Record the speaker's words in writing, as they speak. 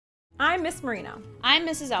I'm Miss Marino. I'm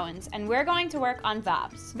Mrs. Owens, and we're going to work on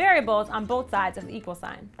VOBS. Variables on both sides of the equal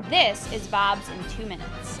sign. This is VOBS in 2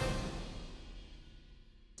 minutes.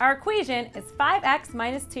 Our equation is 5x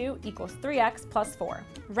minus 2 equals 3x plus 4.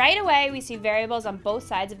 Right away, we see variables on both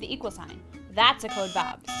sides of the equal sign. That's a code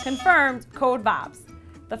VOBS. Confirmed code VOBS.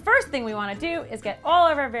 The first thing we want to do is get all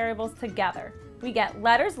of our variables together. We get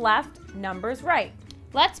letters left, numbers right.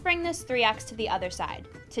 Let's bring this 3x to the other side.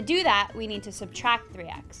 To do that, we need to subtract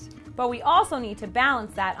 3x. But we also need to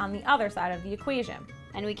balance that on the other side of the equation.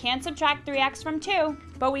 And we can't subtract 3x from 2.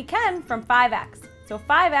 But we can from 5x. So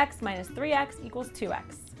 5x minus 3x equals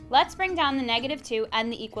 2x. Let's bring down the -2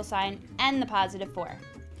 and the equal sign and the +4.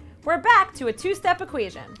 We're back to a two-step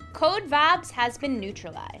equation. Code VOBS has been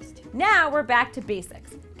neutralized. Now we're back to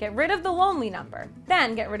basics. Get rid of the lonely number,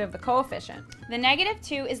 then get rid of the coefficient. The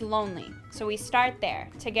 -2 is lonely, so we start there.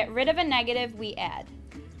 To get rid of a negative, we add.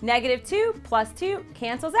 -2 plus 2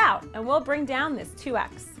 cancels out, and we'll bring down this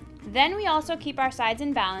 2x. Then we also keep our sides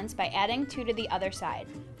in balance by adding 2 to the other side.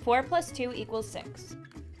 4 plus 2 equals 6.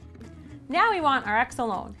 Now we want our x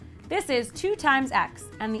alone. This is 2 times x,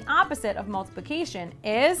 and the opposite of multiplication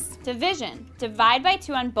is division. Divide by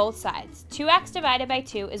 2 on both sides. 2x divided by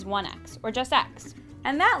 2 is 1x, or just x.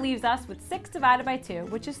 And that leaves us with 6 divided by 2,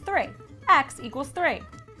 which is 3. X equals 3.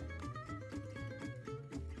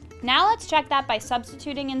 Now let's check that by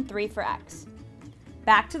substituting in 3 for x.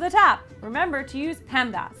 Back to the top. Remember to use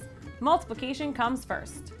PEMDAS. Multiplication comes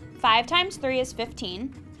first. 5 times 3 is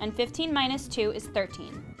 15, and 15 minus 2 is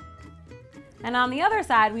 13. And on the other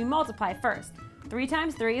side, we multiply first. 3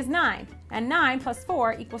 times 3 is 9, and 9 plus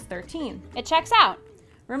 4 equals 13. It checks out.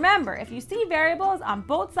 Remember, if you see variables on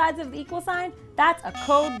both sides of the equal sign, that's a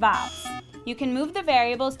code VOBS. You can move the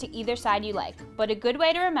variables to either side you like, but a good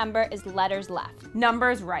way to remember is letters left.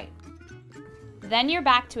 Numbers right. Then you're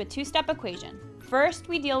back to a two-step equation. First,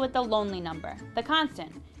 we deal with the lonely number, the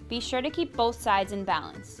constant. Be sure to keep both sides in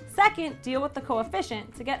balance. Second, deal with the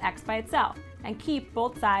coefficient to get x by itself, and keep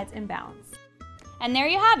both sides in balance. And there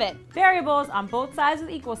you have it. Variables on both sides of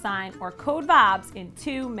the equal sign, or code VOBS, in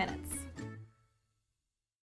 2 minutes.